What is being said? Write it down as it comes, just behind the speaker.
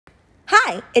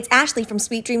Hi, it's Ashleigh from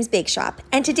Sweet Dreams Bake Shop,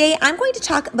 and today I'm going to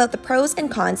talk about the pros and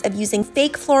cons of using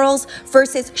fake florals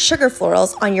versus sugar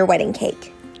florals on your wedding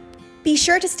cake. Be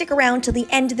sure to stick around till the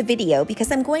end of the video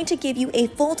because I'm going to give you a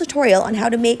full tutorial on how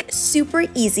to make super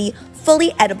easy,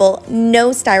 fully edible,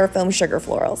 no styrofoam sugar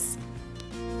florals.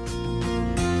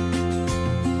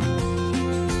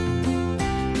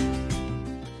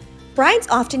 Brides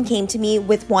often came to me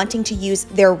with wanting to use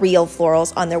their real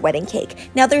florals on their wedding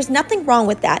cake. Now there's nothing wrong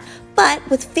with that, but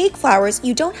with fake flowers,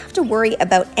 you don't have to worry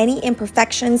about any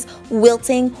imperfections,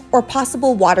 wilting, or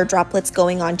possible water droplets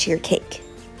going onto your cake.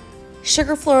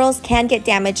 Sugar florals can get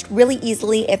damaged really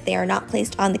easily if they are not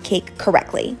placed on the cake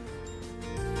correctly.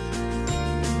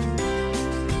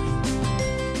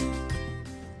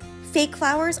 Fake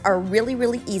flowers are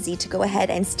really easy to go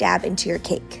ahead and stab into your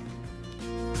cake.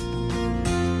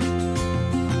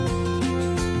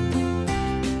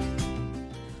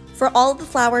 For all of the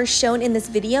flowers shown in this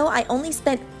video, I only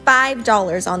spent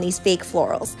 $5 on these fake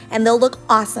florals, and they'll look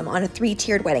awesome on a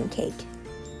 3-tiered wedding cake.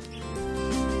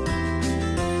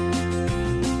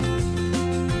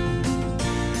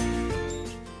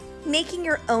 Making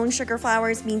your own sugar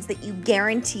flowers means that you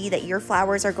guarantee that your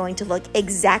flowers are going to look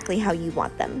exactly how you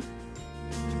want them.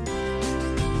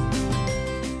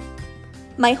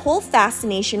 My whole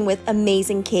fascination with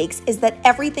amazing cakes is that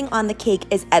everything on the cake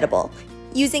is edible.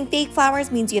 Using fake flowers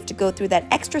means you have to go through that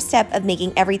extra step of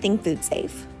making everything food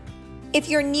safe. If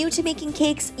you're new to making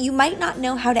cakes, you might not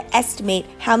know how to estimate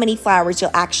how many flowers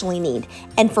you'll actually need.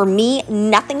 And for me,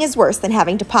 nothing is worse than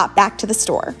having to pop back to the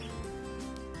store.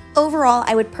 Overall,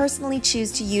 I would personally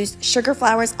choose to use sugar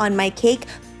flowers on my cake,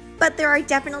 but there are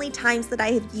definitely times that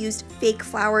I have used fake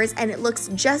flowers and it looks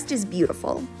just as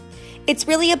beautiful. It's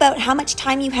really about how much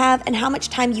time you have and how much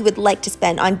time you would like to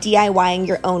spend on DIYing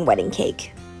your own wedding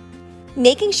cake.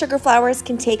 Making sugar flowers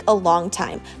can take a long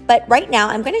time, but right now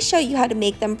I'm going to show you how to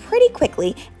make them pretty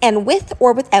quickly and with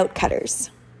or without cutters.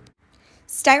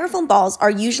 Styrofoam balls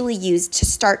are usually used to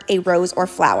start a rose or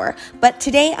flower, but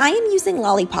today I am using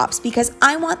lollipops because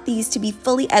I want these to be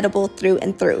fully edible through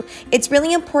and through. It's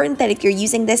really important that if you're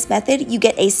using this method, you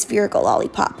get a spherical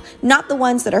lollipop, not the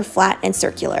ones that are flat and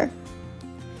circular.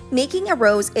 Making a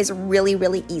rose is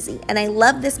really easy, and I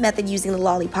love this method using the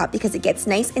lollipop because it gets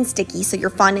nice and sticky so your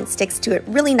fondant sticks to it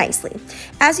really nicely.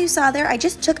 As you saw there, I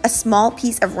just took a small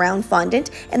piece of round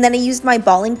fondant and then I used my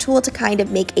balling tool to kind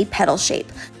of make a petal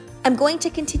shape. I'm going to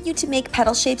continue to make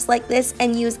petal shapes like this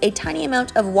and use a tiny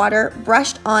amount of water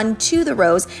brushed onto the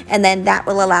rose, and then that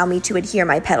will allow me to adhere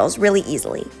my petals really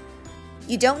easily.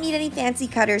 You don't need any fancy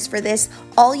cutters for this.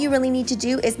 All you really need to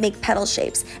do is make petal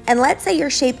shapes. And let's say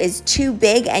your shape is too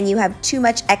big and you have too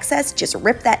much excess, just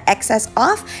rip that excess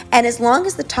off, and as long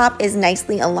as the top is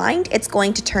nicely aligned, it's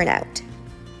going to turn out.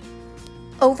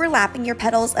 Overlapping your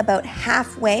petals about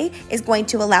halfway is going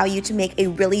to allow you to make a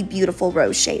really beautiful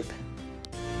rose shape.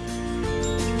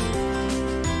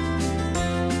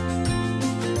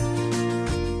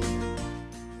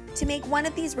 To make one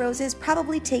of these roses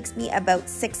probably takes me about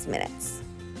 6 minutes.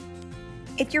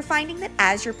 If you're finding that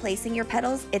as you're placing your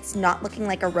petals, it's not looking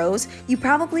like a rose, you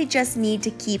probably just need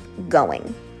to keep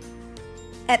going.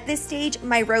 At this stage,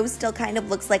 my rose still kind of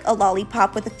looks like a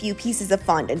lollipop with a few pieces of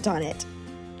fondant on it.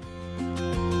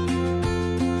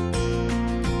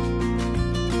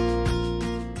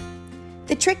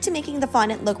 The trick to making the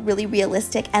fondant look really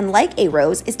realistic and like a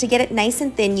rose is to get it nice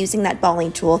and thin using that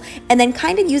balling tool, and then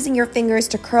kind of using your fingers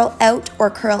to curl out or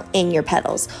curl in your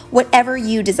petals, whatever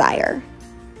you desire.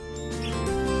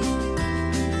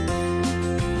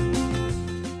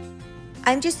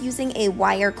 I'm just using a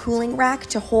wire cooling rack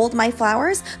to hold my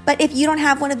flowers, but if you don't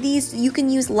have one of these, you can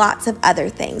use lots of other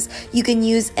things. You can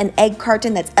use an egg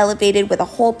carton that's elevated with a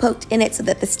hole poked in it so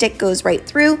that the stick goes right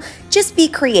through. Just be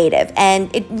creative,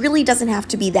 and it really doesn't have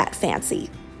to be that fancy.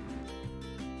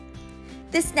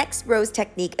 This next rose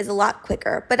technique is a lot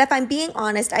quicker, but if I'm being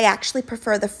honest, I actually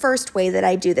prefer the first way that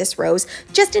I do this rose,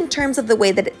 just in terms of the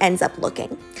way that it ends up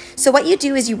looking. So what you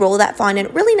do is you roll that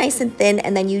fondant really nice and thin,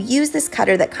 and then you use this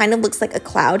cutter that kind of looks like a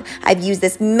cloud. I've used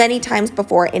this many times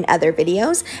before in other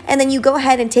videos, and then you go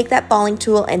ahead and take that balling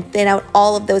tool and thin out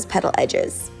all of those petal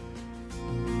edges.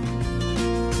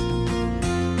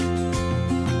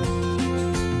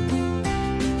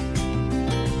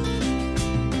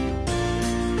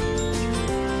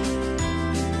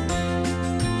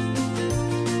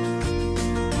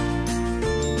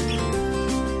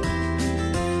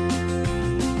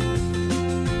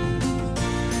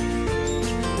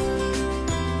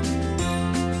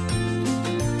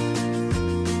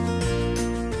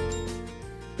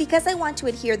 because I want to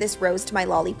adhere this rose to my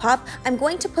lollipop, I'm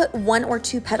going to put 1 or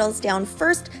 2 petals down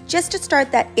first just to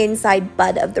start that inside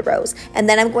bud of the rose, and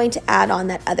then I'm going to add on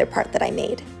that other part that I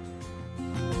made.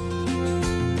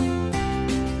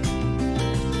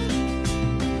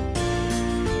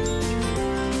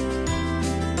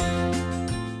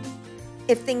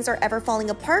 If things are ever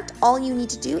falling apart, all you need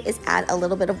to do is add a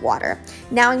little bit of water.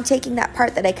 Now I'm taking that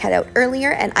part that I cut out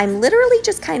earlier and I'm literally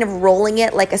just kind of rolling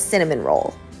it like a cinnamon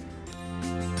roll.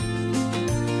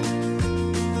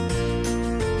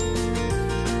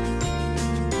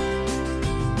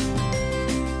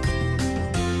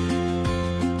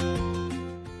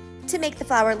 To make the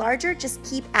flower larger, just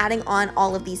keep adding on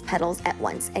all of these petals at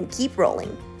once and keep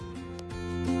rolling.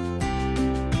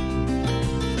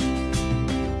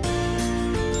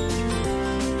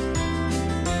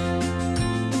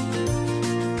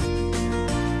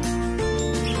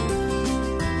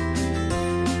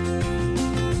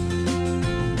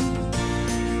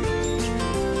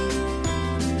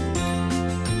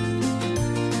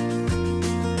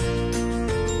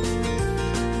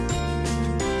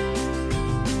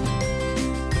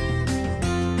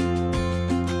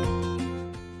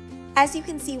 As you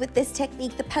can see with this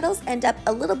technique, the petals end up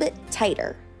a little bit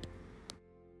tighter.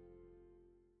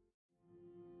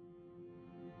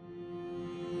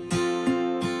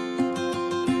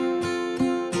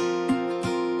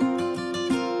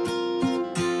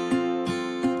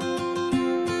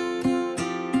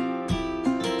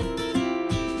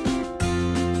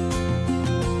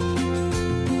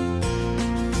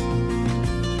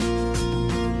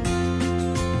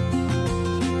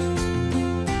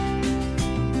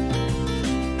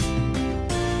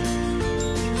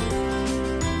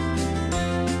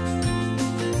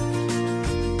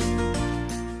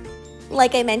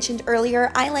 Like I mentioned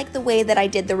earlier, I like the way that I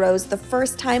did the rose the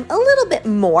first time a little bit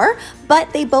more,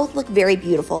 but they both look very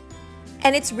beautiful.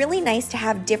 And it's really nice to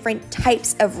have different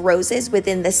types of roses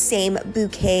within the same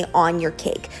bouquet on your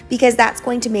cake, because that's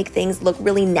going to make things look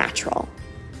really natural.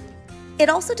 It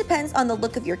also depends on the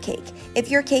look of your cake. If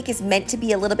your cake is meant to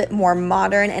be a little bit more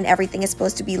modern and everything is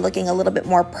supposed to be looking a little bit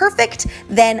more perfect,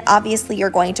 then obviously you're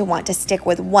going to want to stick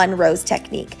with one rose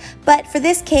technique. But for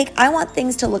this cake, I want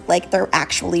things to look like they're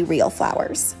actually real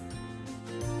flowers.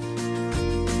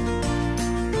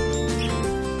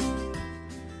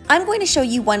 I'm going to show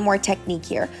you one more technique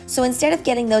here. So instead of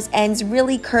getting those ends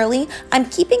really curly, I'm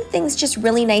keeping things just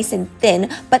really nice and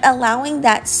thin, but allowing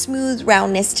that smooth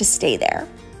roundness to stay there.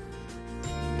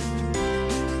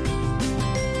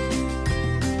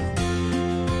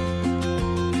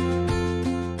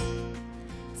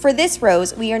 For this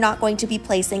rose, we are not going to be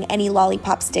placing any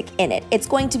lollipop stick in it. It's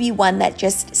going to be one that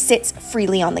just sits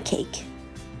freely on the cake.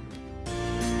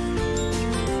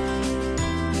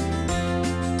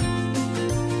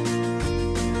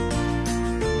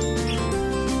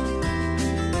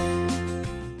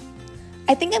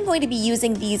 I think I'm going to be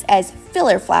using these as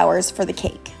filler flowers for the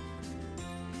cake.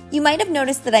 You might have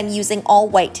noticed that I'm using all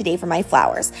white today for my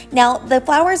flowers. Now, the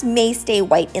flowers may stay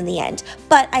white in the end,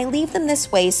 but I leave them this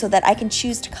way so that I can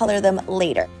choose to color them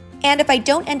later. And if I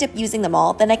don't end up using them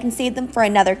all, then I can save them for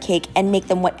another cake and make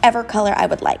them whatever color I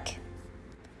would like.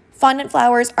 Fondant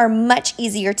flowers are much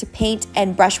easier to paint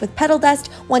and brush with petal dust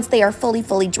once they are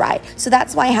fully dry, so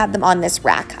that's why I have them on this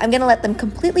rack. I'm gonna let them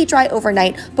completely dry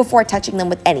overnight before touching them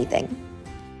with anything.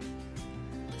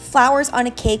 Flowers on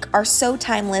a cake are so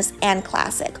timeless and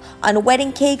classic, on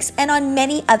wedding cakes and on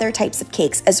many other types of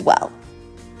cakes as well.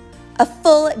 A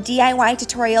full DIY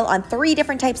tutorial on 3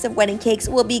 different types of wedding cakes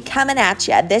will be coming at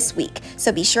you this week,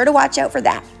 so be sure to watch out for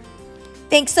that.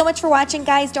 Thanks so much for watching,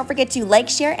 guys. Don't forget to like,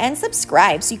 share, and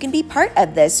subscribe so you can be part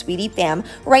of the Sweetie fam.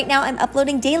 Right now, I'm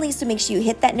uploading daily, so make sure you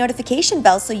hit that notification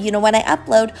bell so you know when I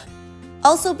upload.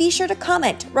 Also, be sure to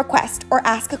comment, request, or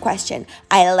ask a question.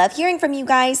 I love hearing from you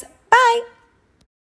guys. Bye!